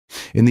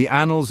In the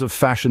annals of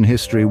fashion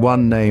history,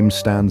 one name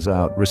stands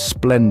out,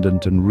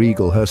 resplendent and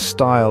regal, her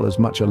style as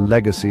much a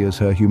legacy as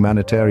her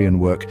humanitarian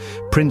work.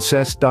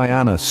 Princess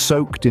Diana,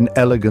 soaked in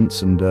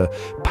elegance and a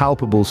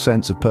palpable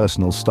sense of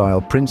personal style,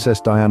 Princess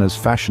Diana's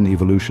fashion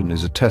evolution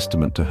is a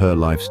testament to her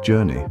life's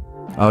journey.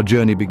 Our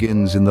journey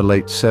begins in the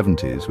late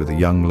 70s with a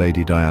young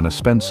lady, Diana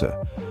Spencer.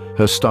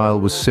 Her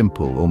style was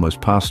simple, almost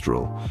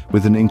pastoral,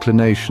 with an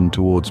inclination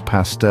towards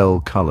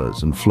pastel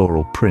colors and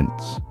floral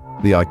prints.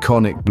 The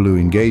iconic blue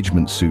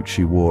engagement suit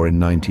she wore in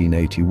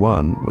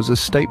 1981 was a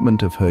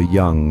statement of her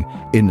young,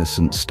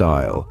 innocent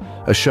style,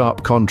 a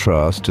sharp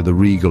contrast to the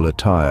regal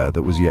attire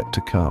that was yet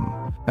to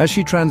come. As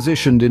she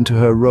transitioned into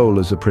her role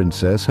as a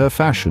princess, her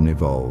fashion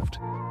evolved.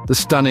 The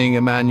stunning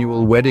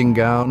Emmanuel wedding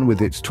gown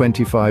with its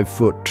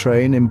 25-foot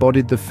train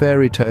embodied the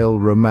fairy tale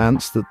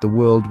romance that the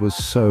world was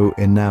so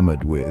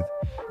enamored with.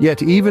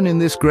 Yet even in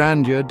this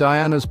grandeur,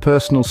 Diana's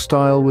personal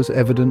style was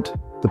evident.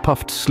 The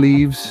puffed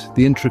sleeves,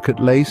 the intricate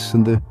lace,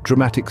 and the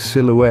dramatic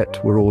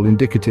silhouette were all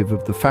indicative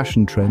of the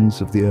fashion trends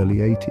of the early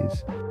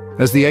 80s.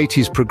 As the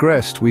 80s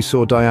progressed, we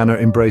saw Diana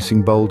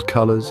embracing bold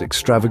colors,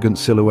 extravagant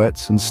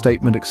silhouettes, and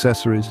statement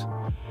accessories.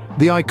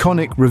 The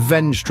iconic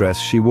revenge dress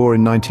she wore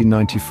in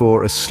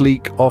 1994, a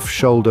sleek,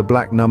 off-shoulder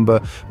black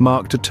number,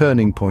 marked a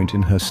turning point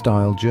in her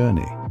style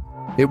journey.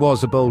 It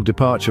was a bold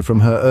departure from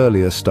her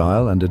earlier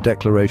style and a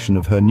declaration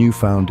of her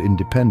newfound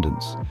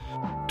independence.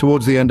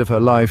 Towards the end of her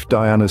life,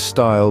 Diana's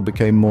style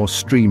became more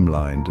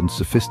streamlined and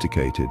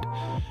sophisticated.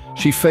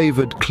 She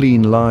favored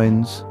clean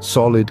lines,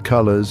 solid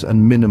colors,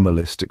 and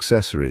minimalist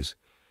accessories.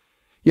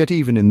 Yet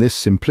even in this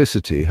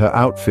simplicity, her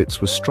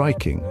outfits were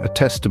striking, a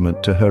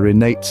testament to her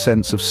innate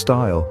sense of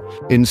style.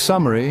 In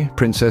summary,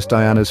 Princess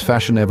Diana's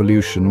fashion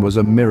evolution was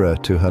a mirror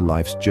to her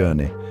life's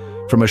journey.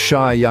 From a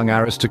shy young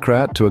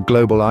aristocrat to a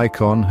global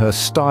icon, her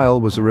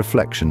style was a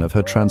reflection of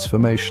her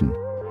transformation.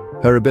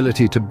 Her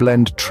ability to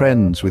blend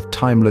trends with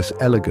timeless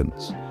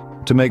elegance,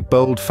 to make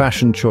bold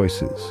fashion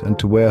choices, and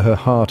to wear her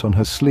heart on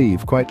her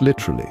sleeve, quite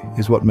literally,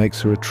 is what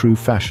makes her a true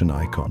fashion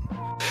icon.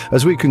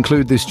 As we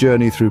conclude this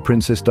journey through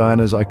Princess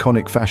Diana's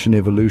iconic fashion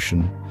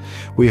evolution,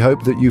 we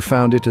hope that you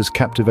found it as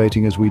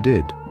captivating as we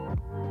did.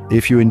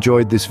 If you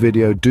enjoyed this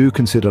video, do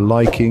consider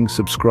liking,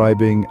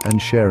 subscribing,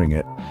 and sharing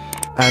it.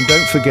 And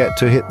don't forget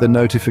to hit the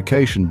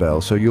notification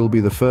bell so you'll be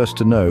the first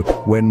to know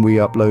when we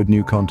upload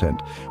new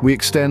content. We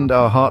extend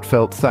our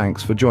heartfelt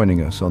thanks for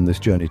joining us on this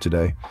journey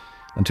today.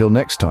 Until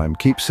next time,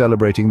 keep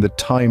celebrating the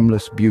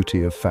timeless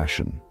beauty of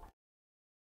fashion.